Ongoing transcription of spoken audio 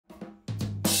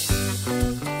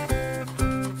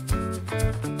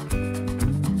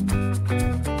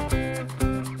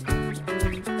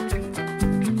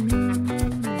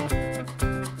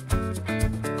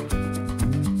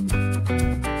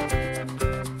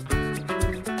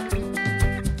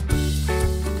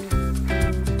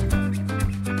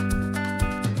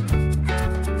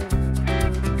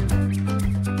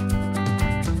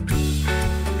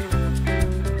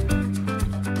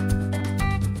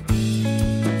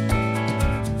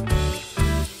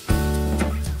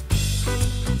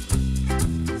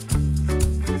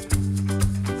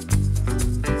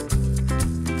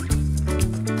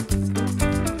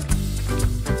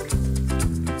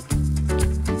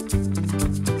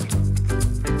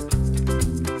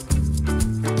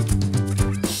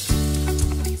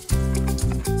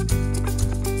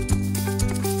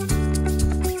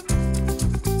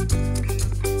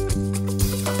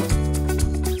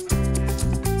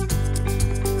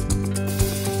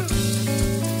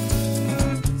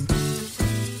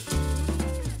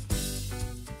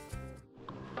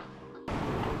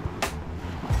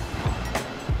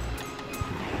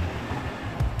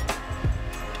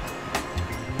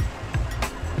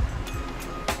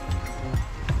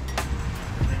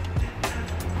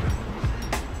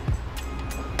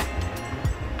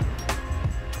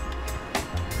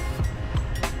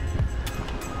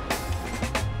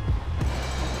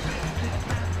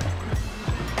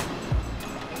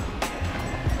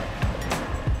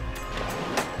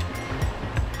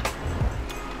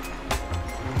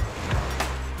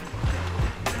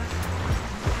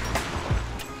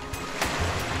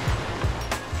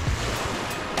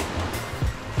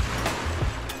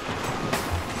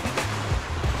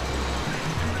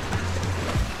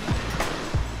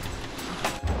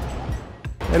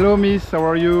Hello, miss. How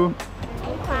are you?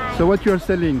 Fine. So what you are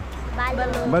selling?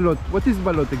 Balut. Balut. What is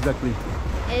balut exactly?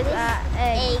 It's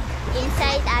egg.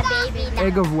 Inside a baby duck.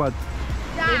 Egg of what?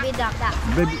 Baby duck.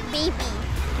 Baby. Baby.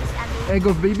 It's a baby. Egg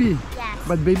of baby? Yes.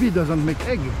 But baby doesn't make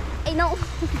egg. I know.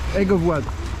 Egg of what?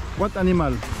 What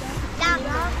animal? Duck.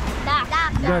 Duck.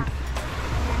 Duck. Duck.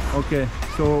 Okay.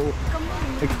 So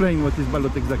explain what is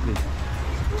balut exactly.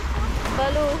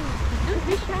 Balut.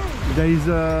 There is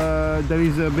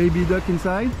a baby duck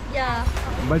inside, Yeah.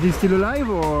 but it's still alive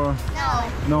or No.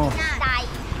 no? Die.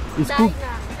 It's cooked.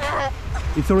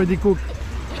 It's already cooked.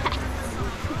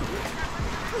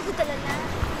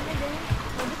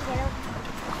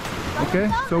 Okay,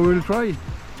 so we'll try.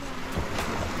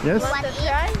 Yes? Want to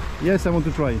try? Yes, I want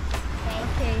to try.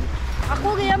 Okay.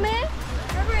 Ako gaya me?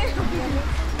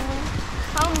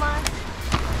 How much?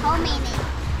 How many?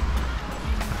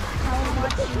 How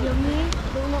much? Yummy.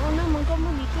 Doon na una, mangka mo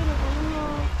dito na ano.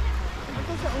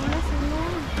 Ito sa una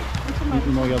sunod.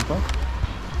 You know yan pa?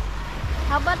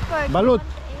 How about for Balut.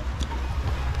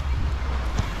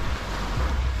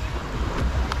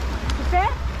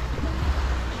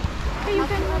 You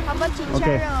can how about chicharon?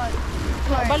 Okay.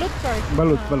 Balut first.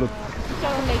 Balut, balut.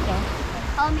 Chicharon later.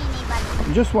 How many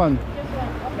balut? Just one. Just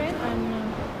one. Open and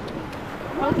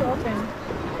how to open?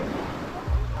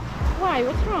 Why?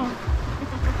 What's wrong?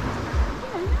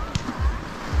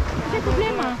 Kasi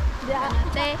problema.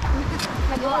 Ate,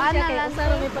 Nag-uwan na lang sa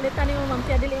may palitan ni mo ma'am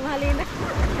siya dili mahalin.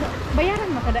 Bayaran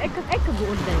mo kada ay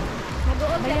kaguol dai. nag-uol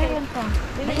ka Bayaran ka.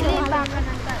 Dili ba ka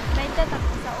nang dito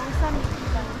tapos sa usam.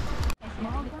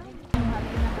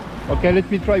 Okay, let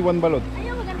me try one balut.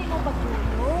 Ayaw magani mo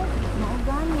pagtulog. Mao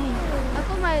gani.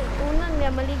 Ako may unan niya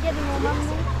maligya di mo ma'am.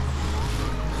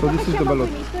 So this is the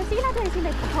balut. Sige na tayo sila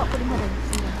ko ko mo rin.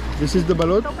 This is the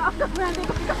balut.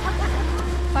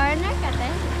 Partner ka te?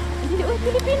 Dili o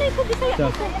Filipino ko Bisaya.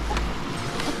 Yeah.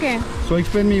 Okay. So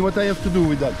explain me what I have to do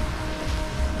with that.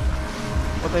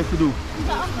 What I have to do?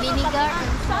 Vinegar.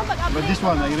 But this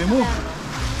one I remove.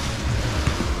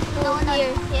 No,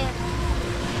 here.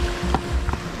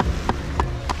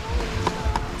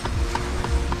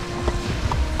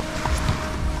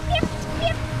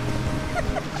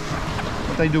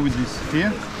 What I do with this?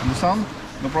 Here, on the sun,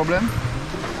 no problem.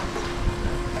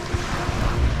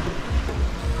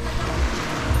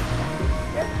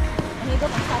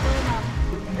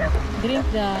 Drink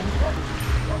the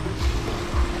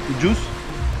Juice.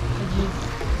 juice.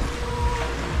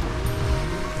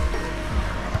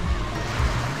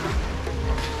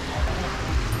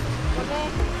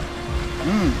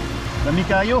 Dami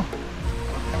kayo.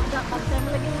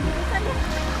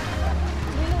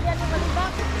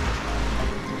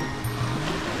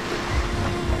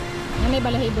 May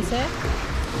balahibo sir?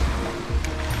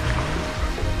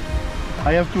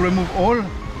 I have to remove all.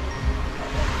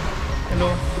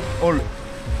 Hello, all.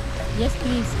 Yes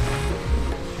please.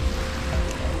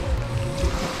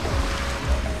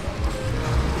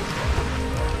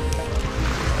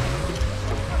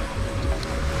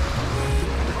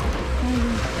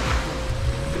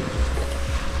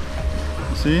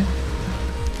 See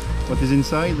what is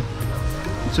inside?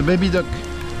 It's a baby duck.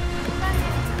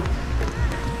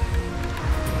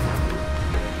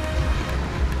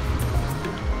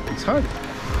 It's hard.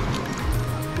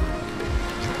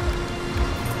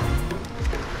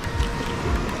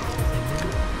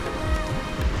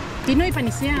 Pinoy pa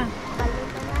ni siya.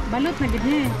 Balut na gid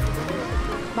ni.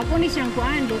 Bako ni siyang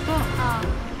kuan luto.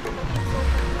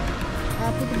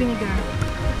 Put vinegar.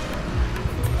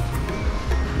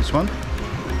 This one?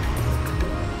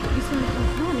 This one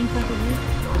is not in front of you.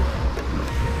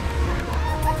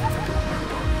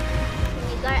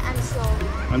 Vinegar and salt.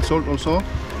 And salt also?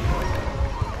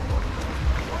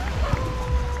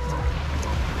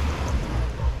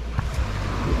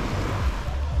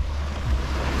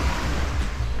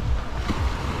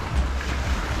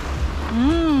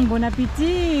 Bon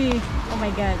appétit. Oh my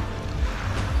god.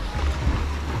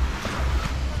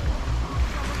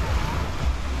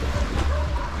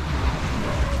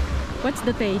 What's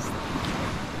the taste?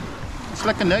 It's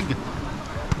like an egg.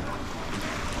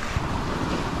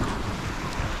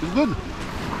 It's good.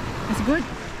 It's good.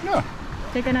 Yeah.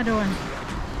 Take another one.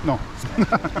 No.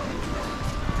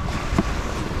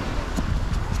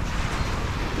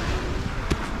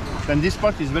 And this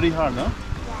part is very hard, huh?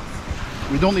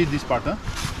 We don't eat this part, huh?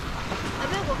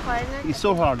 It's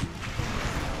so hard.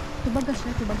 Tubagas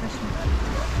na, tubagas na.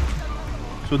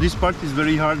 So this part is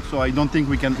very hard, so I don't think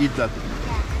we can eat that.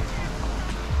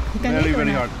 You can Very, eat or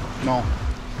very not? hard. No.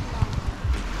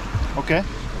 Okay.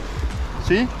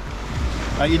 See?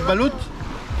 I eat balut.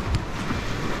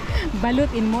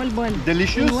 Balut in Moalboal.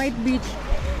 Delicious. In White Beach.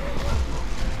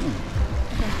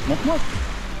 Montre-moi.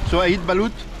 So I eat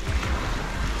balut.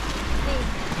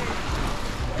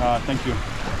 Thank you.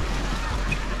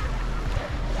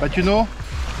 But you know,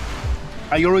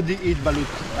 I already eat balut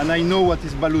and I know what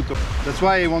is balut. That's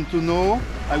why I want to know.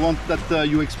 I want that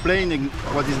you explain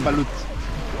what is balut.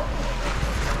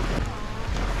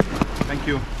 Thank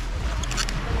you.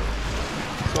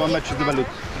 So how much is the balut?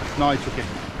 No, it's okay.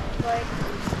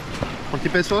 40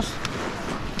 pesos?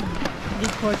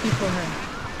 Give 40 for her.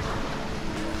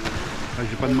 Ah,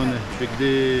 j'ai pas de monnaie. J'ai que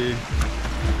des...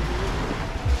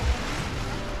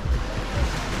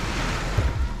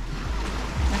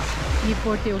 Give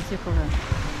 40 also for her.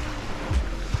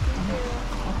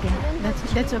 Okay,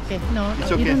 that's okay. No, It's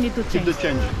you okay. don't need to Keep change. the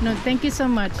change. No, thank you so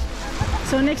much.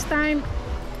 So next time,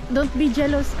 don't be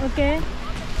jealous, okay?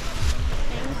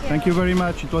 Thank you very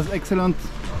much. It was excellent.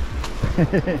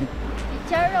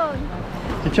 Charon.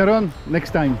 Chicharon,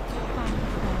 next time.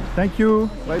 Thank you.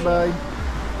 Bye bye.